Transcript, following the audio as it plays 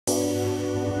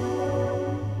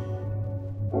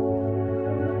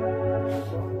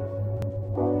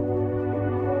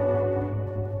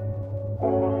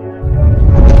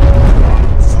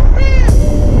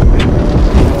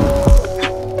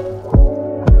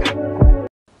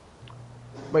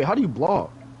Wait, how do you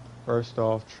block? First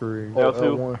off, tree. Oh, L2.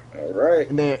 L1. All right.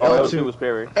 And then L2 was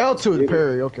parry. L2 is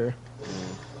parry, okay.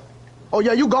 Oh,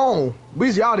 yeah, you gone.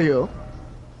 Weezy out of here.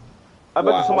 I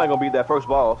bet you somebody gonna beat that first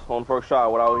boss on the first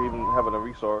shot without even having a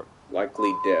restart.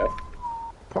 Likely death.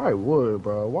 Probably would,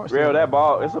 bro. Watch Real, that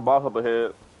boss, it's a boss up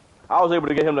ahead. I was able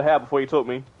to get him to half before he took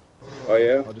me. Oh,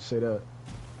 yeah? I'll just say that.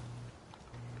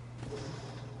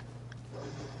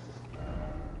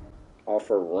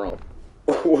 Offer rump.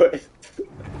 What?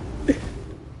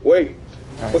 Wait.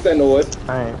 What's that noise?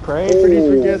 I ain't praying for these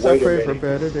weekends, I pray for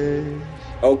better days.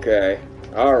 Okay.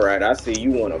 Alright, I see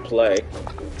you want to play.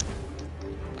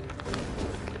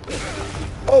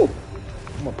 Oh!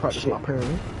 I'm gonna practice my parry.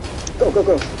 Go, go,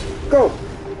 go. Go!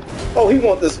 Oh, he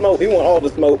want the smoke. He want all the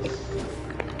smoke.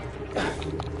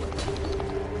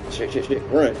 Shit, shit, shit.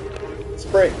 Run.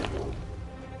 Sprint.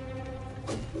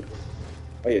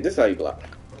 Oh, yeah, this is how you block.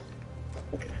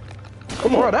 Okay.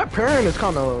 Come on. Bro, that parrying is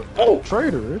kind of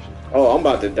traitorous. Oh, I'm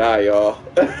about to die, y'all.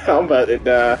 I'm about to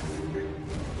die.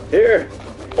 Here.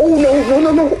 Oh, no, no,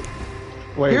 no, no.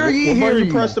 Wait, Hear ye, what hear button ye.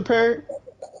 you press the parry?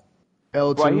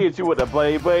 L2. Right, he hit you with the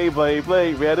blade. Ready?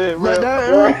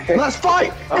 Let's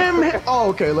fight! Oh,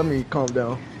 okay, let me calm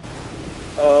down.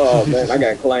 Oh, man, I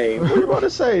got claimed. What you about to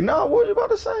say? No, what you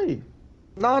about to say?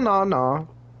 Nah.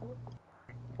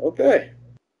 Okay.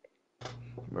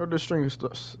 Where the string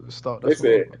stop? They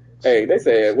said, hey, they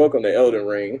said, welcome to Elden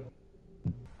Ring.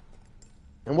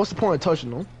 And what's the point of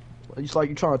touching them? It's like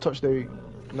you trying to touch their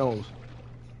nose.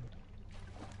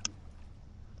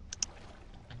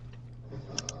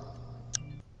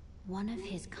 One of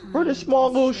his kind. Bro, this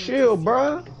small little shield,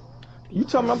 bruh. You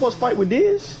tell me I'm supposed to fight with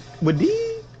this? With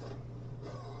D?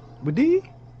 With D?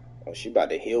 Oh, she about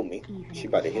to heal me. She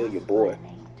about to heal your boy.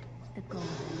 The golden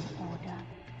order.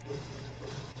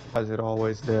 Why is it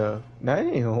always there?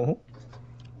 Damn.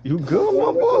 You good,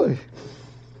 my boy?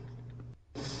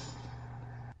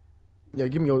 Yeah,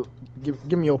 give me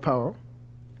your power.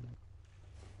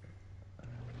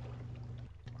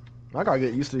 I gotta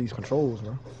get used to these controls,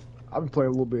 man. I've been playing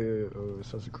a little bit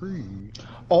Assassin's Creed.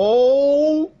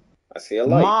 Oh, I see a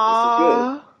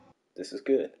light. This is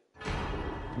good.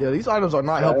 Yeah, these items are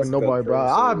not helping nobody, bro.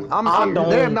 I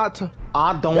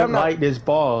don't like this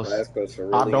boss. I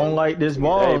don't like this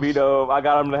boss. Hey, B-Dub, I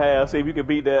got him to have. See if you can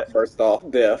beat that. First off,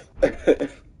 death.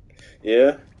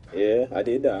 Yeah, I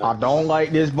did die. I don't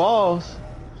like this boss.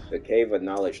 The cave of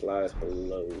knowledge lies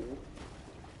below.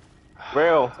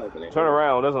 Real, turn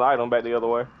around. There's an item back the other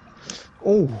way.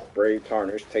 Ooh. Brave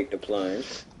Tarners, take the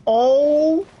plunge.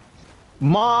 Oh,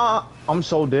 I'm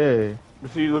so dead. You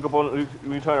see, look up on.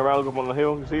 When you turn around, look up on the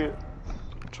hill. You see it?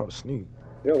 I'm trying to sneak.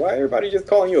 Yo, why everybody just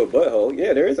calling you a butthole?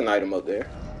 Yeah, there is an item up there.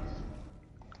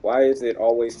 Why is it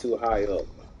always too high up?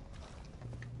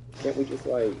 Can't we just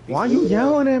like... Why you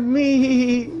yelling at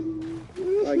me?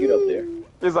 I get up there.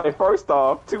 It's like, first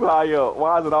off, too high up.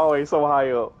 Why is it always so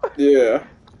high up? Yeah.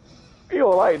 You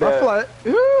don't like that. I feel like...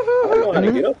 I don't know how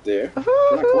to get up there. Can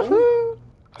I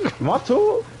climb? My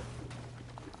tool?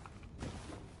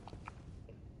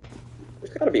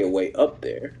 There's gotta be a way up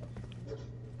there.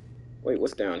 Wait,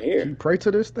 what's down here? You pray to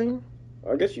this thing?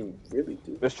 I guess you really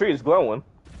do. This tree is glowing.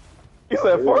 He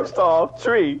said, first off,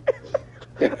 tree.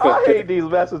 I hate these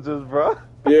messages, bro.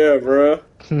 Yeah, bro.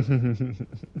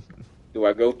 Do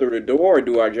I go through the door or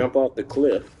do I jump off the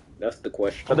cliff? That's the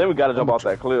question. But then we gotta jump off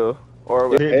that cliff.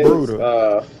 Or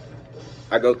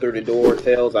I go through the door,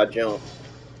 tails, I jump.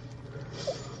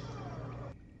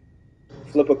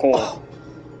 Flip a coin.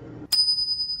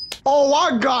 Oh,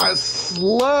 I got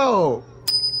slow.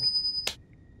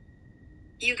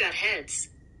 You got heads.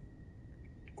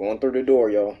 Going through the door,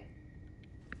 y'all.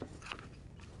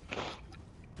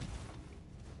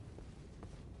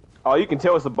 Oh, you can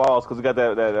tell it's a boss because it got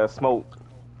that smoke,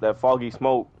 that foggy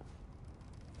smoke.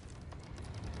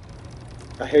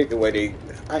 I hate the way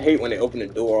I hate when they open the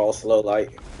door all slow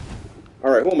like.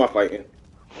 Alright, who am I fighting?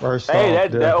 First hey,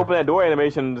 off, that open that door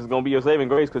animation is gonna be your saving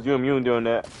grace because you're immune doing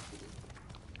that.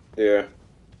 Yeah.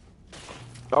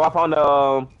 Oh, I found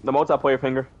the multiplayer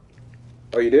finger.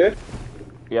 Oh, you did?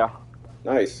 Yeah.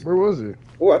 Nice. Where was it?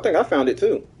 Oh, I think I found it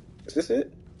too. Is this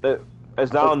it?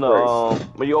 It's down the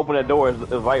when you open that door,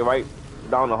 it's right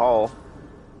down the hall.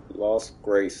 Lost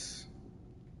grace.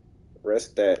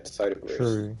 Rest at site of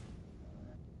grace.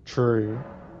 True.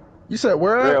 You said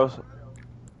where at?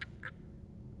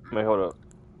 Wait, hold up.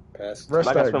 Past. Rest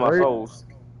I gotta at spend my souls.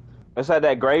 It's at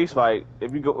that grace, like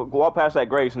if you go up past that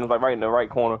grace, and it's like right in the right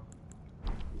corner.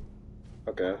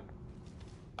 Okay.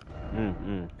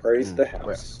 Praise the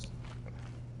house.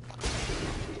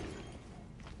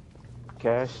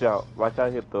 Cash out, like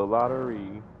I hit the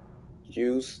lottery.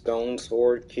 Use stone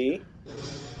sword key.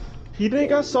 He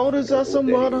think I sold us at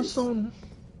some other song.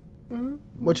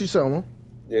 What you selling?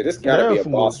 Yeah, this gotta be a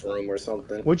Careful. boss room or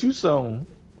something. What you selling?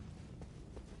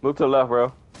 Move to the left,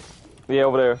 bro. Yeah,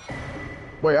 over there.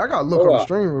 Wait, I gotta look Hold on the up.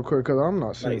 stream real quick because I'm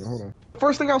not seeing Nice. it. Hold on.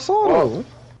 First thing I saw though.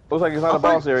 Looks like it's not a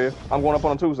boss area. I'm going up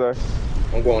on a Tuesday.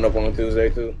 I'm going up on Tuesday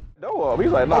too. No,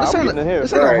 he's like, nah, Oh, this I'm ain't getting in here.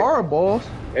 this ain't Right. a hard boss.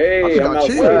 Hey, I I'm got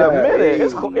cheated. Wait a outside. minute.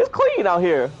 Hey. It's clean out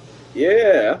here.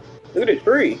 Yeah. Look at the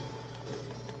tree.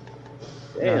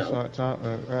 That's Damn. not time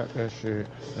to wrap that shit.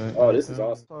 Oh, this is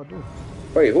awesome. That's all I do.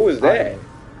 Wait, who is that?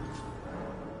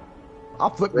 I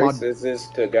flipped Grace my. is this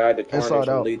to guide the tarnished Inside and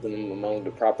out. lead them along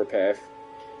the proper path.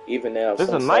 Even now, There's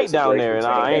some a knight sights of down grace there, and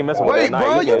retain I ain't that messing with power. Wait, that knight.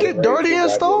 bro, You you can- get dirty and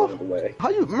Guide stuff? along the way. How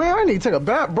you, man? I need to take a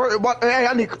bath, bro. Hey,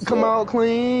 I need to come out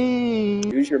clean.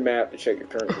 Use your map to check your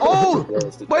current. Oh,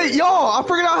 wait, y'all! I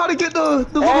figured out how to get the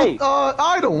Hey. little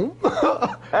item.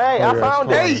 Hey, I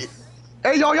found it.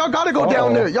 Hey, y'all gotta go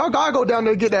down there. Y'all gotta go down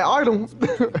there and get that item.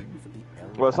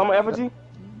 Well, some effigy?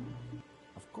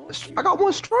 I got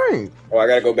one string. Oh, I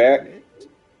gotta go back.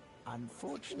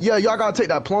 Yeah, y'all gotta take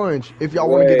that plunge if y'all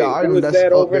want to get that item. Who is That's that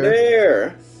up over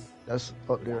there? That's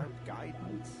up there.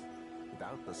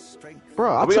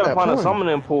 Bro, I We took gotta that find a plunge.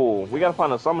 summoning pool. We gotta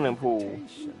find a summoning pool.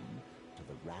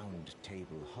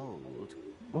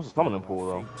 What's a summoning pool,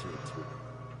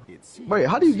 though? Wait,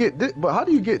 how do you get this? But how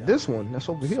do you get this one? That's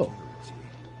over here.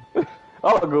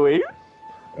 I'll agree.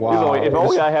 Wow. If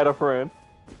only I had a friend.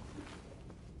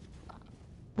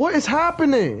 What is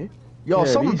happening? Yo, Yeah,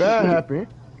 something these bad shit- happened.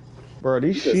 Bro,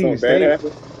 these You said something sheets, bad they...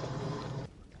 happened?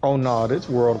 Oh, no, this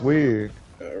world weird.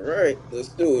 Alright, let's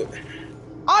do it.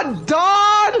 I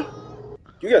died.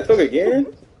 You got took again?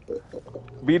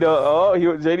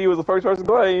 JD was the first person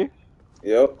playing.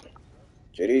 Yep.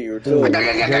 JD, you were too.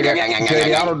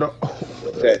 JD, I don't know.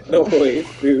 That noise,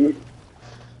 dude.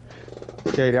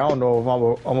 JD, I don't know if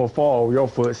I'm gonna follow your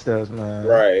footsteps, man.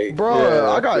 Right.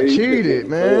 Bro, I got JD, cheated,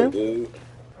 man. Dude.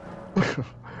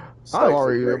 I'm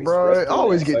already here, bro. I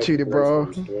always get cheated, bro.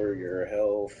 Restore your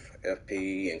health,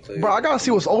 FP, and clear. Bro, I gotta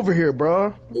see what's over here, bro.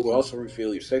 It will also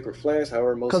refill your sacred flask.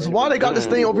 However, most. Cause why they got this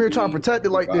thing over here trying to protect it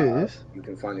like this? You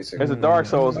can find It's a Dark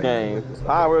Souls game.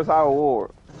 Where's our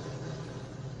reward?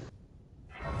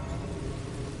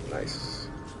 Nice.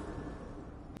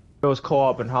 Those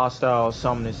co-op and hostile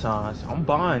summoning signs. I'm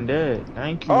buying that.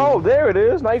 Thank you. Oh, there it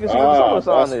is. Now you can see what the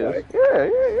summon sign is. fight.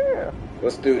 Yeah.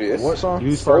 Let's do this. What song?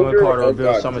 Use Soldier Fragment card to of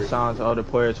reveal God. summon signs to other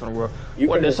players from the world. You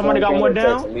What, can did somebody got one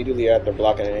attacks down? immediately after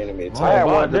blocking an enemy. I had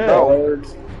one at the that. door.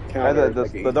 Counter,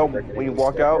 The door when you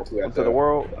walk out into the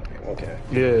world. Okay.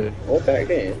 Yeah. We'll attack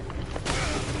then.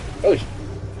 Oh,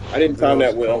 I didn't time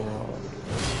that well.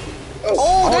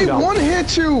 Oh, they no. one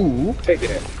hit you. Take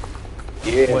that.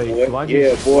 Yeah, Wait, boy. why Yeah,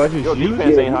 just- boy. why just Your you-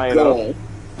 defense ain't high enough. Gone.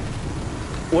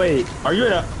 Wait, are you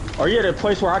at a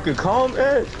place where I could come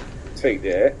at? Take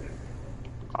that.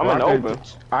 I'm in the open.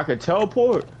 I could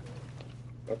teleport.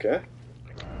 Okay.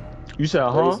 You said,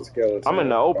 Where's huh? the skeleton? I'm in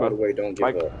the open. By the way, don't give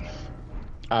Like- up.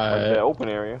 Like that open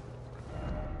area.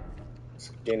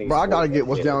 Skinny Bro, I gotta sport. get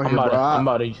what's down I'm here, about, bro.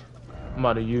 to, I'm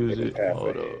about to use Maybe it. half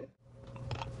Hold ahead. up.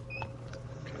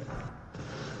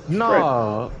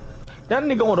 Nah. That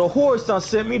nigga on the horse done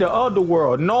sent me to other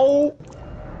world. No.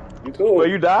 You cool? Well,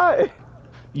 you died.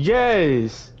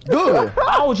 Yes. Good.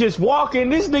 I was just walking.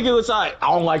 This nigga was like, I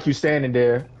don't like you standing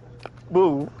there.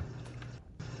 Boo.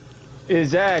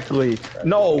 Exactly.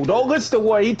 No, don't listen to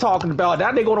what he talking about.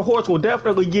 That nigga on the horse will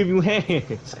definitely give you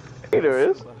hands. There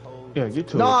is. Yeah, get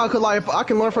to Nah, it. cause like I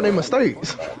can learn from their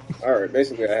mistakes. Alright,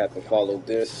 basically I have to follow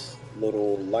this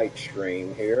little light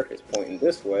stream here. It's pointing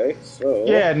this way, so...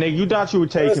 Yeah, nigga, you thought you were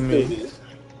let's taking do me. this.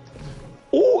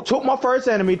 Ooh, took my first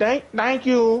enemy. Thank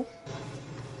you.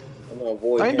 I'm gonna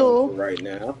avoid I him do. for right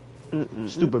now.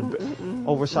 Stupid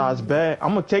oversized bag. I'm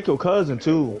gonna take your cousin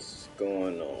too. What's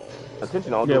going on?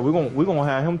 Attention on Yeah, we gonna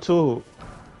have him too.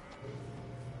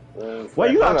 Room for-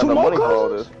 Wait, you got two the more money for all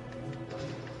cousins? this.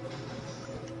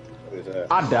 What is that?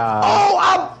 I died.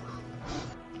 Oh,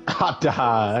 I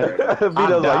died. Vito's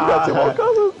like, you got two more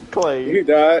cousins? Clay. You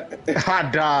died? I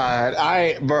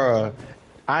died. Bruh.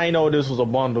 I ain't know this was a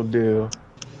bundle deal.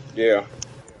 Yeah.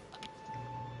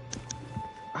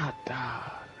 I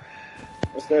died.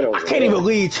 What's that over I can't there? even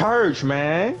leave church,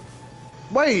 man.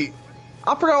 wait,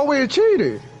 I forgot where you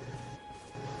cheated.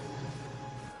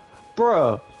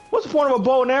 Bruh. What's the point of a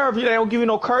bow and arrow if they don't give you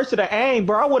no curse to the aim,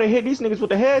 bro? I would have hit these niggas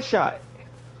with a headshot.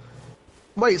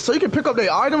 Wait, so you can pick up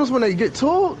their items when they get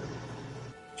told?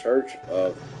 Church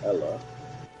of Ella.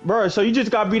 Bro, so you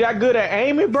just gotta be that good at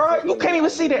aiming, bro? You can't even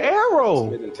see the arrow.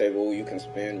 Smithing table, you can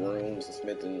spin rooms and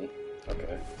smithing.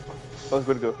 Okay. That's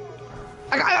pretty good.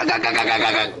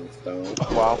 Stone.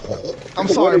 Wow. I'm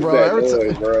sorry, What bro. is Every that time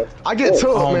noise, bro? I get to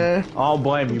it, I man. don't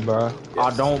blame you, bro.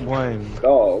 I don't blame you.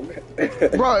 Dog.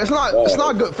 Bro, it's not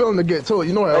a good feeling to get to it.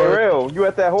 You know that, Hey, right? real, you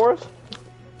at that horse?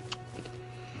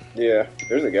 Yeah,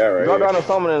 there's a guy right Drop here. down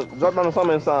the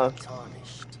summoning sign.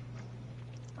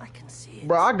 I can see it.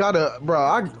 Bro, I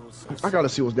gotta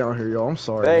see what's down here, y'all. I'm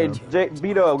sorry, Hey, man. Jake,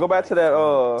 beat up. Go back to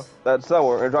that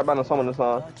cellar and drop down the summoning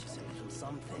sign.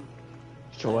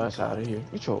 Get your ass out of here.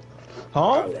 Get your...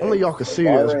 Huh? Only y'all can see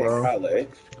this, bro. Calais.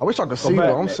 I wish I could Go see, but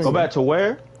I'm back, seeing. go back to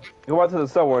where? Go back to the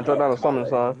cellar and drop down the summoning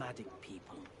sign.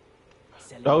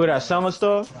 Over that summer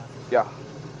stuff? Yeah.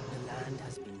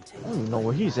 I don't even know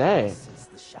where he's at.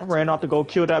 I ran out to go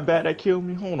kill that bat that killed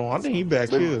me. Hold on, I think he back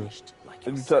here.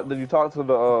 Did you talk to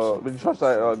the did you touch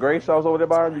that Grace that was over there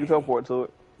by him? You can teleport to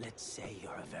it. Let's say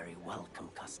you're a very welcome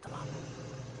customer.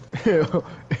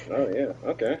 Oh yeah,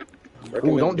 okay.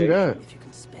 Ooh, don't do that. If you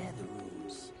can spare the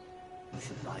rooms, you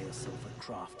should buy yourself a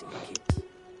crafting kit.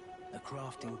 A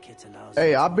crafting kit allows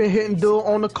Hey, you I've been hitting dude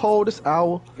on the coldest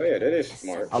hour. Oh yeah, that is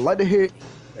smart. I like to hit.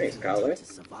 Thanks, Calais. to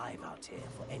survive out here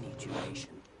for any duration.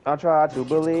 I try to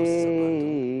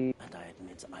believe. And I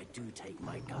admit I do take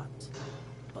my cut.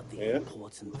 But the Yeah.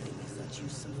 important thing is that you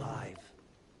survive.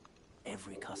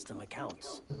 Every customer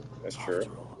counts. That's true.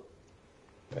 After all.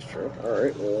 That's true.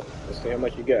 Alright, well, let's see how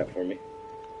much you got for me.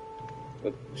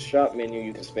 With the shop menu,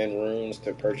 you can spend runes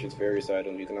to purchase various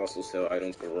items. You can also sell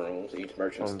items for runes. Each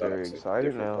merchant I'm stocks very a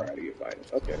excited different now. variety of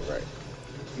items. Okay, right.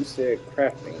 You said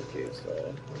crafting kit,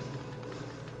 so...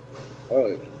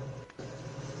 Oh.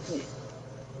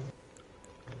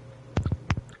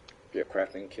 Your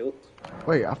crafting kilt?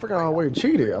 Wait, I forgot how we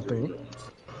cheated. I think.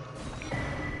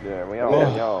 Yeah, we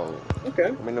Yeah. y'all. Okay.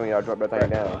 Let me know when y'all drop that thing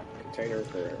down. Container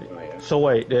for... Oh, yeah. So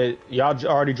wait, y'all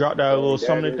already dropped that little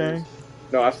summoning thing?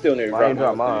 No, I still need to I ain't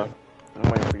drop drop mine.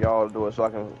 I'm waiting for y'all to do it so I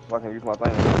can use my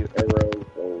thing. Arrow,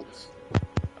 bolts.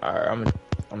 Alright, I'm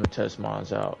gonna test mine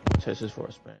out. Test this for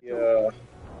a spin. Yeah.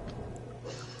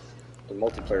 The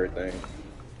multiplayer thing.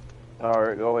 All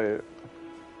right, go ahead.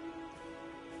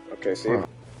 Okay, see,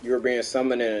 you were being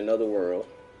summoned in another world.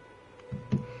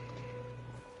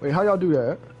 Wait, how y'all do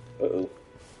that? Uh-oh.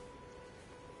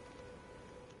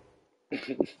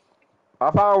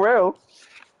 I found rail.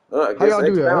 I How guess y'all X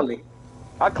do that? found me.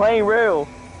 I claim rail.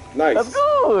 Nice. That's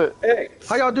good. Hey,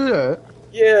 How y'all do that?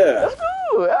 yeah. That's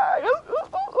good.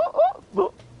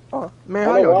 Man,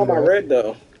 I how don't y'all want do my that? red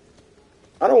though.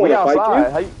 I don't We want to fight outside.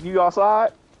 you. How you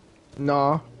outside?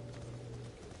 Nah.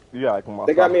 You gotta come outside.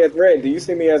 They got me as red. Do you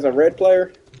see me as a red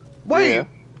player? Wait, Yeah.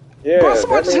 Yeah. bro,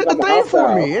 somebody that just hit means the I'm thing for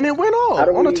hostile. me, and it went How off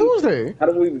do on a we- Tuesday. How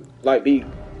do we like be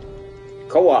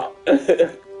co-op?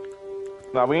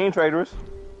 Nah, we ain't traders.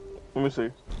 Let me see.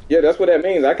 Yeah, that's what that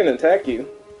means. I can attack you.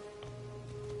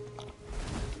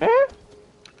 Eh?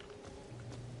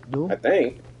 Dude. I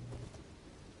think.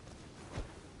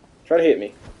 Try to hit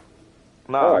me.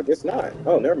 Oh, Nah. I guess not.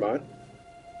 Oh, never mind.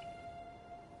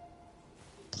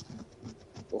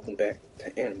 Welcome back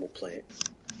to Animal Planet,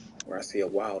 where I see a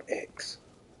wild X.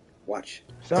 Watch.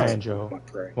 Banjo. My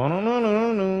prey.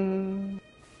 No.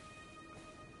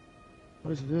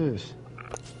 What is this?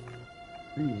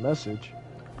 Read message.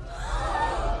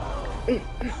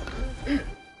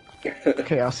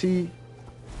 Okay, I see.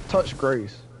 Touch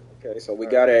Grace. Okay, so we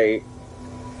got a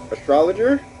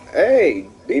astrologer. Hey,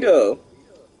 Vito.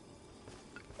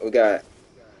 We got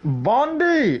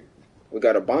Bondi!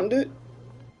 a bandit,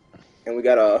 and we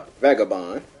got a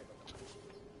vagabond.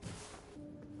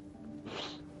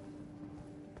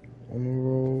 On the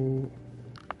road.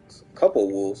 A couple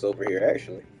wolves over here,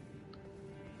 actually.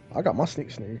 I got my sneak.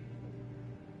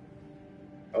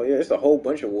 Oh yeah, there's a whole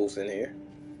bunch of wolves in here.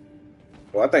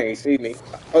 Well, I think he see me.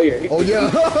 Oh yeah. He Oh see yeah. me.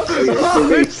 Oh, yeah, he I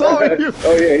see me. saw you.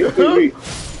 Oh yeah, he see me.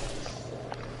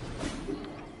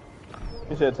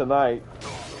 He said tonight.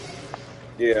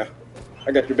 Yeah,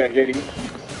 I got your back, JD.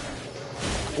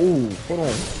 Ooh, hold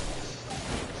on.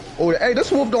 Oh, hey,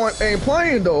 this wolf ain't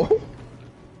playing though.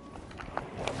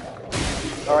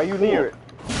 All right, you near it.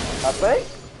 I think.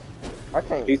 I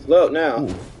can't. He's low now.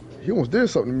 Ooh, he almost did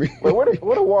something to me. Wait, where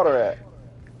the water at?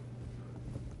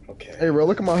 Okay. Hey, bro,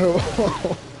 look at my hill.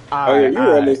 Oh yeah,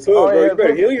 you're almost to it, bro. You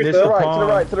better heal To the yourself. right, to the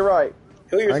right, to the right,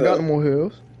 Heal I ain't got yourself. no more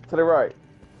hills. to the right.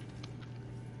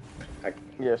 I-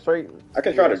 Yeah, straight. I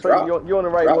can try to straight, drop. You're on the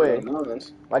right drop way. one of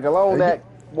mines. Like along Hey, that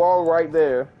wall right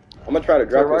there. I'm gonna try to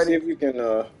drop it. righty? See if we can.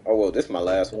 Oh well, this is my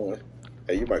last one.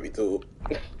 Hey, you might be too.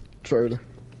 Trader.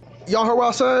 Y'all heard what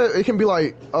I said? It can be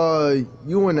like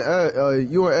you and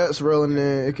X rail, and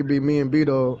then it could be me and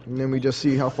Beto, and then we just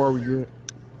see how far we get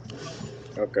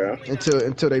Okay.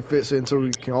 until they fix it, until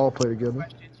we can all play together.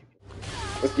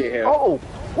 Let's get him. Oh,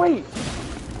 wait.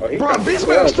 Oh, he Bro, got Beast the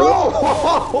Man ball,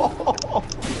 strong!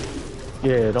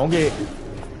 Yeah, don't get.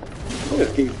 bro.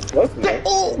 Just keep busting him.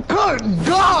 Oh, good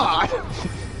God!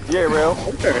 Yeah, real.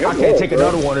 I can't take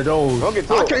another one of those. Don't get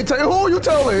to I it. can't tell you who you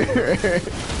telling.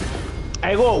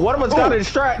 Hey, look, one of us got to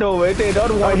distract though, and then the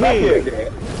other one here.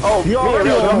 Oh, He already me and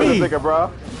Real on jumping me. this nigga,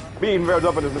 bro. Me and Real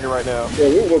jumping this nigga right now. Yeah,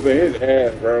 we whooping his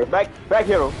ass, bro. Back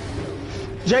hit him.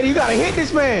 JD, you gotta hit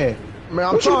this man. Man,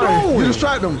 I'm What you trying. doing? You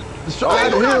distract him. Distract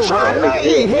You him, not trying bro. to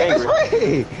hit this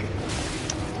way.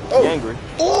 He angry.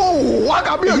 Oh, I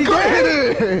got me a Is he good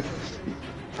dead? hit in.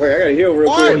 Wait, I gotta heal real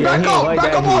All right, quick. Yeah, back he ain't up. like Back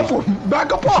that up hit. off him.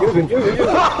 Back up off Use him. it, use it,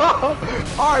 use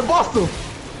it. All right, bust him.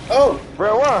 Oh,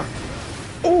 Real, run.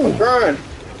 I'm trying.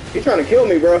 He's trying to kill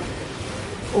me, bro.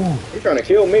 Ooh. He's trying to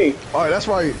kill me. All right, that's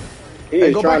right. He Hey,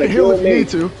 is go trying back to and heal kill if you me. need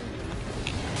to.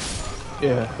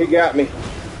 Yeah. He got me.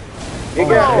 He Oh,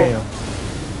 got me. damn.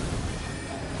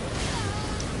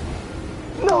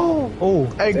 No. Oh,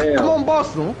 Hey, Damn. come on,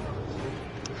 bust him.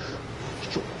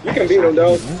 You can beat him,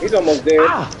 though. He's almost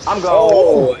dead. I'm gone.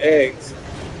 Oh, X.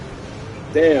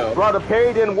 Damn. Bro, the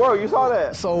parry didn't work. You saw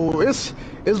that. So it's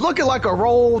looking like a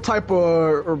roll type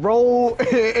of roll.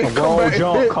 a roll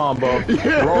jump combo.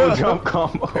 Yeah. Roll jump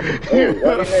combo.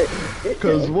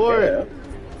 Cause what?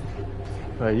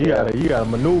 Yeah. You gotta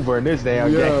maneuver in this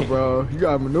damn Yeah, game. bro. You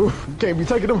gotta maneuver. You can't be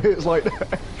taking them hits like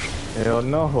that. Hell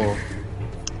no.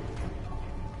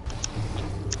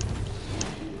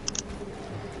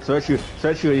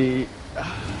 Especially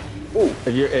Ooh.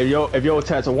 if your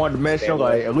attacks are one dimensional, Damn,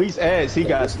 like at least Eds, he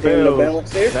got Stamina spells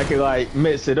balance there? that can like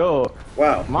mix it up.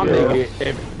 Wow. My Yeah. nigga,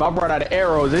 if I brought out the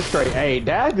arrows, it's straight, hey,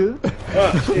 dagger.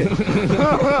 Oh, shit.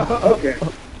 Okay.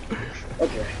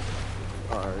 Okay.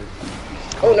 Alright.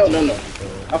 Oh, no, no, no.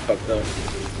 I fucked up.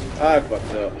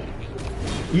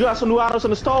 You got some new items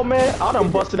in the store, man? I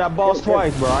done busted that boss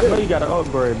twice, bro. I know you got to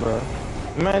upgrade, bro.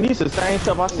 Man, these the same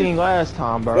stuff I seen last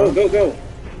time, bro. Go, go, go.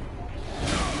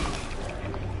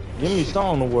 Give me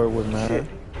stone to work with, man. Shit.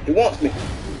 He wants me.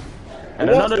 And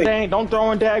He wants another me. thing, don't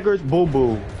throw in daggers,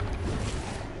 boo-boo.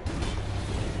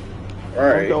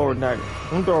 Alright.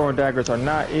 Don't throw in daggers are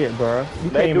not it, bro. You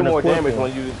They can't do even more equip damage them.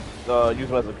 when you use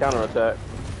them as a counterattack.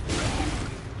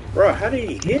 Bro, how did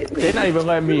he hit me? They not even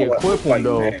letting me You know what? equip I'm them, fighting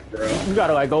though. back, bro. You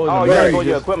gotta like go in Oh, the yeah, bag. go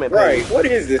your just- equipment Right, page. what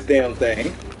is this damn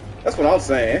thing? That's what I'm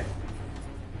saying.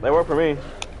 They work for me.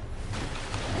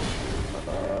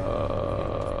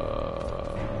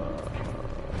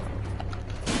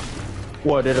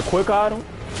 What, did a quick item?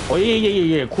 Oh,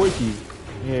 yeah, quickie.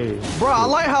 Yeah. Bro, I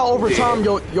like how over time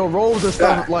your rolls and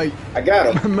stuff like I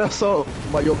got him. mess up,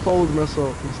 like your clothes mess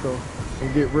up and stuff,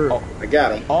 and get ripped. I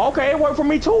got him. Oh, okay, it worked for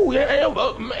me too. Yeah,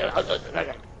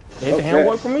 it damn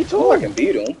worked for me too. Oh, I can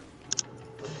beat him.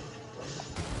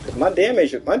 'Cause my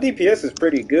damage, my DPS is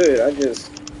pretty good.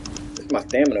 It's my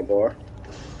stamina bar.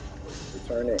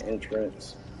 Return to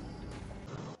entrance.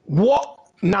 What?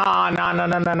 Nah,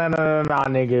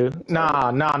 nigga.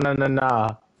 Nah.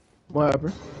 What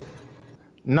happened?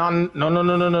 No.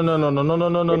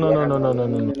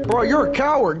 Bro, you're a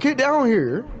coward. Get down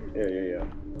here. Yeah.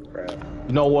 Crap.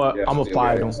 You know what? Yeah, I'ma still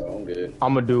fight got him. So I'm good.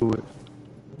 I'ma do it.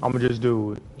 I'ma just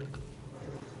do it.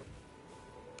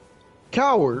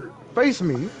 Coward, face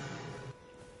me.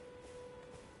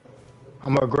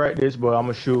 I'ma regret this, but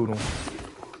I'ma shoot him.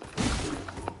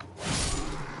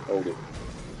 Hold it.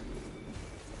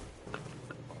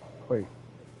 Wait.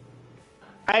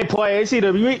 Hey, play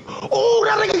ACWE. Oh,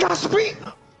 that nigga got speed.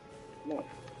 Come on.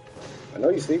 I know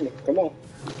you see me. Come on.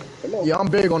 Come on. Yeah, I'm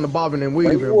big on the bobbing and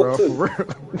weaving, you bro. up For too? real.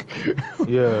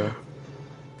 Yeah.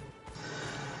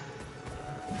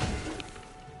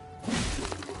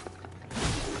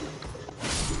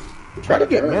 Try to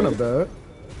get burn mana me. bad.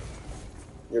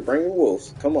 You're bringing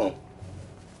wolves. Come on.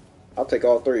 I'll take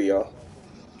all three, y'all.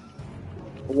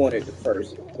 Who wanted it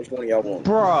first? Which one of y'all want?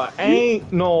 Bruh,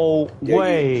 ain't no Yeah,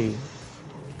 way.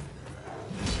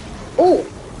 Oh!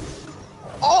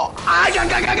 Oh, I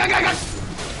got.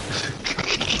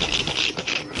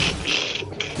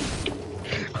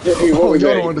 Oh,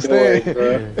 y'all don't understand.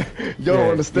 Y'all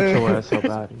don't understand. Get your ass up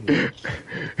out of here.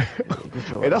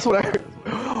 Hey, that's what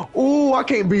I. Ooh, I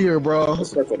can't be here, bro.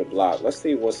 Let's circle the block. Let's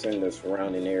see what's in the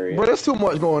surrounding area. Bro, there's too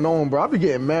much going on, bro. I be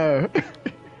getting mad.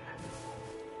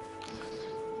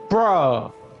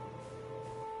 Bruh.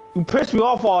 You pissed me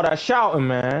off all that shouting,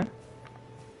 man.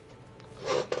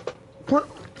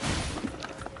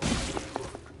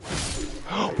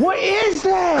 What is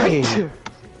that?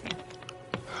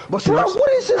 But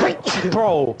what is it?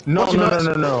 Bro, no.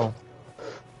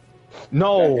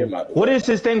 No. What is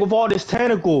this thing with all these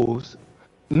tentacles?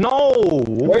 No.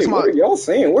 Wait, what are y'all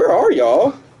saying? Where are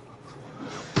y'all?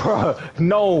 Bruh,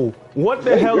 no. What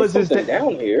the Wait, hell there's is this something thing?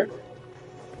 down here?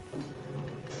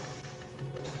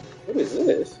 What is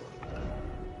this?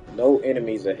 No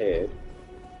enemies ahead.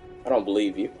 I don't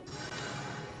believe you.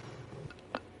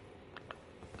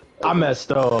 I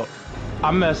messed up.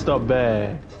 I messed up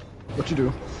bad. What you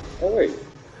do? Oh wait.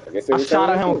 I guess it I was shot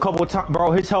at him a too. couple times,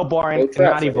 bro. His health bar No ain't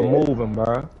not traps even ahead. moving,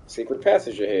 bro. Secret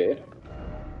passage ahead.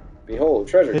 Behold,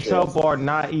 treasure His health chest. bar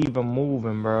not even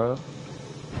moving, bro.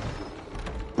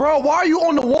 Bro, why are you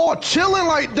on the wall chilling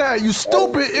like that? You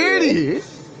stupid yeah. idiot!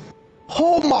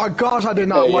 Oh my gosh, I did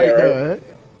not Yeah, like right. that.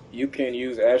 You can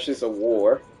use ashes of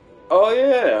war. Oh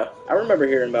yeah, I remember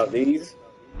hearing about these.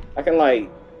 I can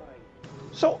like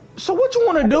So what you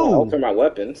want to alter do? my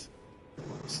weapons.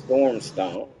 Storm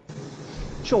stomp,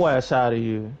 Get your ass out of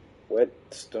here.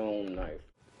 whetstone knife.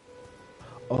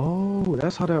 Oh,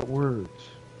 that's how that works.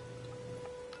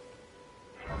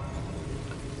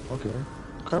 Okay.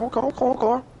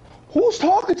 Okay. Who's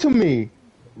talking to me?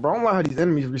 Bro, I don't like how these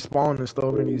enemies respawn and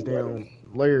stuff in these damn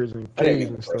layers and I didn't caves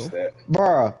mean and to press stuff. that.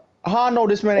 Bruh, how I know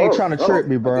this man ain't trying to trick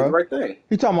me, I did the bruh? right thing.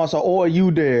 He talking about some, oh,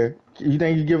 you there? You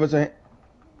think you give us a...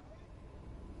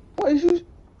 What is you...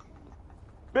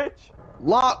 Bitch.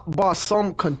 Locked by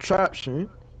some contraption?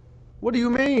 What do you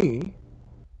mean?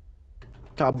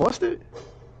 Can I bust it?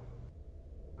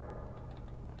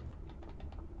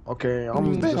 Okay,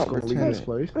 I'm just gonna leave this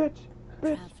place. Bitch.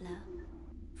 Traveler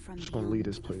from Just gonna leave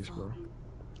this beyond the place, bro. fog.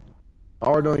 I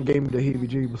already done gave me the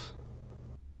heebie-jeebies.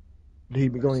 The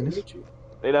heebie-gleanies.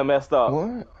 They done messed up.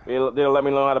 What? They done let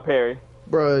me learn how to parry.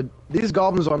 Bruh, these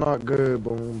goblins are not good,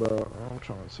 boom, bro. I'm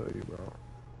trying to tell you, bro.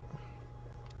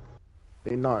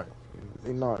 They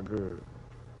not good.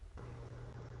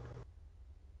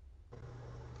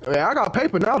 Yeah, I got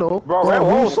paper now, though. Bro, Rail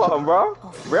owns something, bro.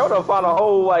 Rail done found a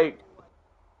whole, like,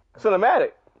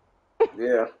 cinematic.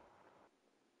 Yeah.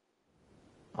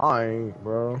 I ain't,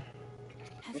 bro.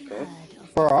 Have you Okay. heard of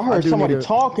Bro, I heard do somebody need to-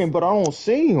 talking, but I don't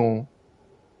see him.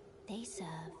 they serve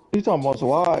He talking about, so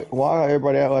why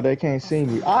everybody act like they can't see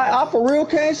me? I for real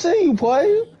can't see you,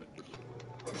 player.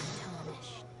 to the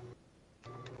tarnished.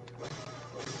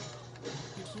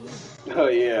 But you, Oh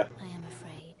yeah. I am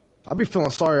afraid, I be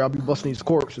feeling sorry. I be busting these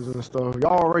corpses and stuff.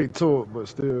 Y'all already to it, but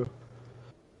still.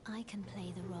 I can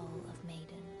play the role of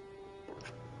maiden,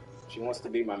 She wants to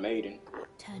be my maiden.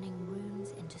 turning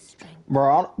runes into strength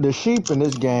Bro, the sheep in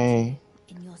this game,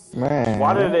 in your search. man.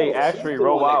 Why did they Oh, actually she's the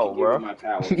roll one that out, can give bro? me my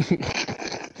powers.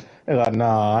 They're like,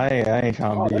 nah, I ain't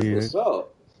trying Oh, to that's be what's here.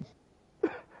 up.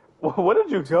 Where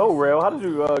did you go, Rail? How did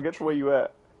you get to where you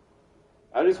at?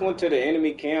 I just went to the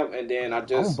enemy camp and then I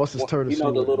I'm gonna just, bust this turtle. you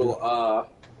know, See the what it do. little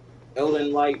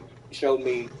Elden light showed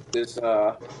me this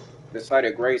the site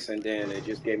of grace, and then it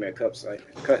just gave me a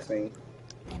cutscene.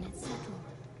 Then it's settled.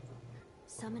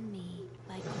 Summon me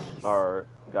by grace. Alright,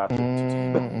 got you.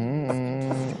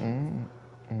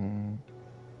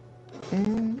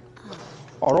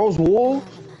 Are those wolves?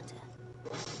 Another matter.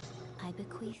 I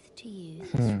bequeath to you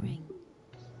this ring.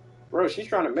 Bro, she's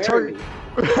trying to marry Turtle. me.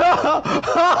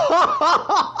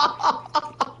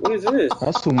 What is this?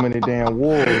 That's too many damn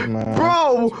wolves, man.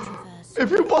 Bro, Traverse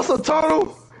if you bust a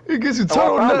turtle, it gets you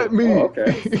turtle found nut it. meat. Oh,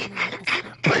 okay.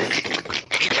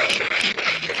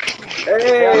 Summon a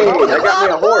Hey, I got me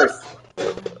a horse.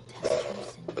 Torrent has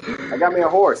chosen I got me a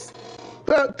horse.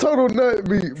 That turtle nut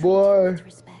meat, boy. with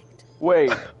respect.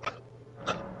 Wait.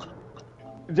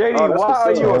 JD, Oh, that's why what's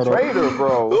are up. you a Turtle. traitor,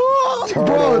 bro?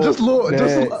 Bro, just look,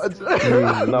 just That's look.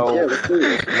 me. No. Yeah, let's do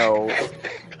this. No.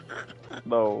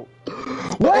 No.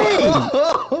 Wait!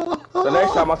 The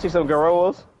next time I see some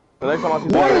gorillas, the next time I see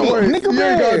some Wait, gorillas, Wait, nigga you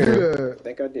ain't gotta do bear. that. I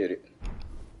think I did it.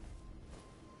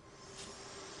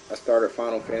 I started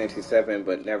Final Fantasy VII,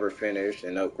 but never finished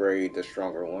and upgrade the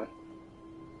stronger one.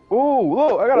 ooh,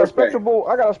 look, I got a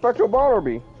spectral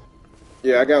Barnaby.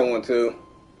 Yeah, I got one too.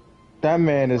 That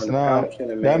man is On the not. pouch in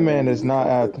the That main man menu, is you not can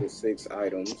at. purchase 6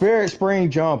 items. Spirit Spring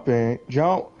jumping.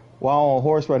 Jump while on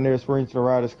horseback near the spring to the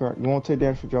right is correct. You won't take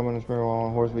damage for jumping in the spring while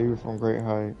on horseback even from great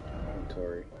height.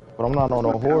 Inventory. But I'm not on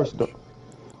no my horse pouch? though.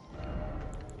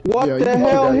 What Yeah, the you can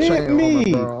keep hell that hit chain on me? me,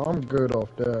 bro. I'm good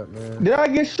off that, man. Did I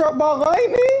get struck by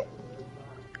lightning?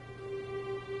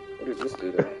 What does this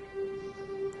do there?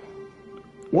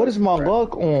 What is my Crap.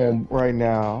 luck on right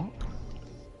now?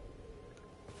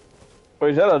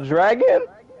 Wait, is that a dragon?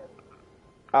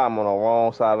 I'm on the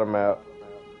wrong side of the map.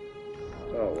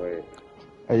 Oh, wait.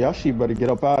 Hey, y'all sheep better get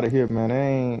up out of here, man. They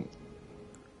ain't.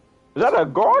 Is that a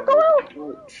gargoyle?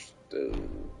 Pouch, dude.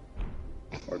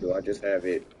 Or do I just have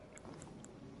it?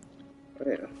 Oh,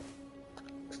 yeah.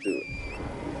 Let's do it.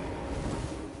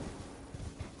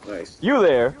 Nice. You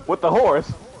there with the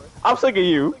horse? I'm sick of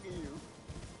you.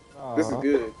 Nah, This is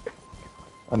good.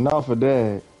 Enough of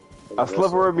that. A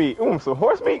sliver of meat. Some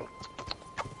horse meat.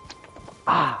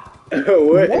 Ah.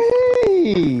 What?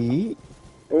 Wait.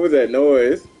 What was that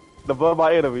noise? The blood of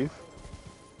my enemies.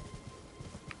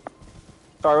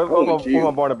 Alright, where's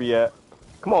my Barnaby at?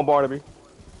 Come on, Barnaby.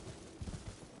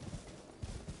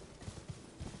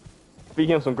 Feed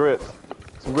him some grits.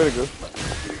 Some vinegar.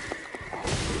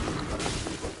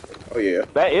 Oh yeah.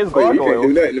 That is Oh, yeah, you gargoyle. can't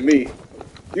do nothing to me.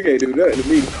 You can't do nothing to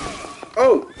me.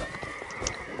 Oh!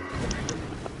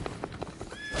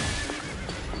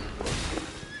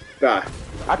 Die.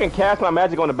 I can cast my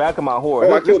magic on the back of my horse.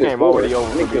 Oh, I This killed his game horse. already I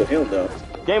over. didn't kill him though.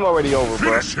 Game already over,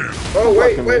 bro. Oh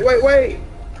wait!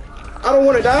 I don't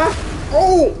want to die.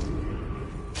 Oh!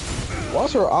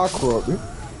 Why's her eye corrupt, dude?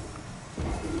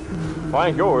 Why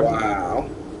ain't yours? Wow.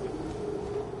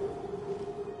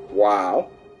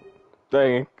 Wow.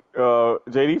 Dang.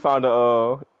 JD found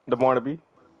the Barnaby.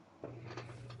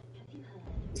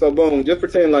 So boom, just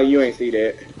pretend like you ain't see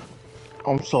that.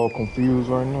 I'm so confused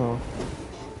right now.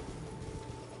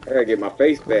 I gotta get my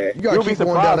face back. You gotta You'll be keep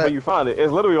going down surprised that. when you find it.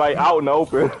 It's literally like out in the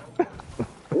open.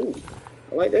 Ooh,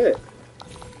 I like that.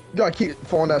 You gotta keep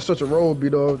following that such a road,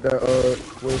 B-Dog. That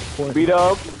was point.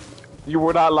 B-Dub, you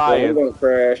were not Oh, I'm lying. gonna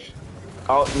crash.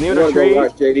 Oh, near I'm the gonna go tree,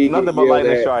 watch JD nothing get but yelled lightning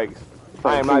at. strikes.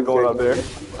 I am not going up there.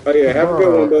 Oh yeah, have a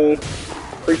good one, boom.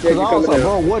 Appreciate Cause you I was coming like, out.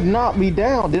 bro, what knocked me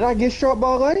down? Did I get struck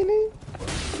by lightning?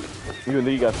 You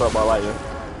knew you got struck by lightning.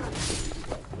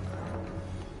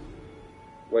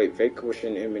 Wait,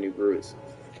 vanquishing enemy groups.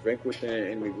 Vanquishing an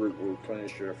enemy group will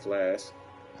replenish your flask.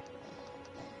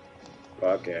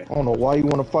 Okay. I don't know why you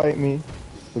want to fight me.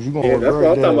 Cause you gonna Yeah, that's what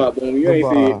I'm talking about, boom. You ain't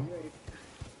see it. Goodbye.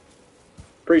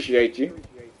 Appreciate you.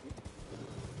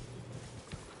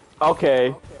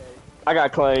 Okay, I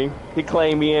got claimed. He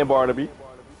claimed me and Barnaby.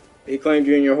 He claimed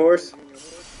you and your horse?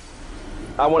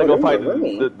 I want to Oh, go fight there was a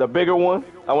room. the bigger one.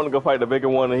 I want to go fight the bigger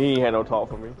one, and he ain't had no talk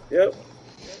for me. Yep.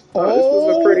 Oh, this was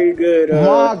a pretty good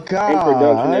my God.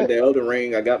 introduction into Elden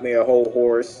Ring. I got me a whole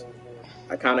horse.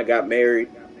 I kind of got married.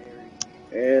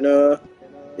 And,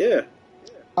 yeah.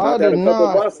 I Knocked out did a couple not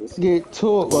bosses. get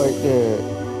took like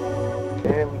that.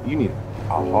 Man, you need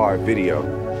a hard video.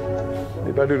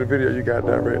 If I do the video, you got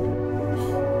that ready.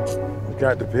 You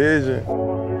got the vision.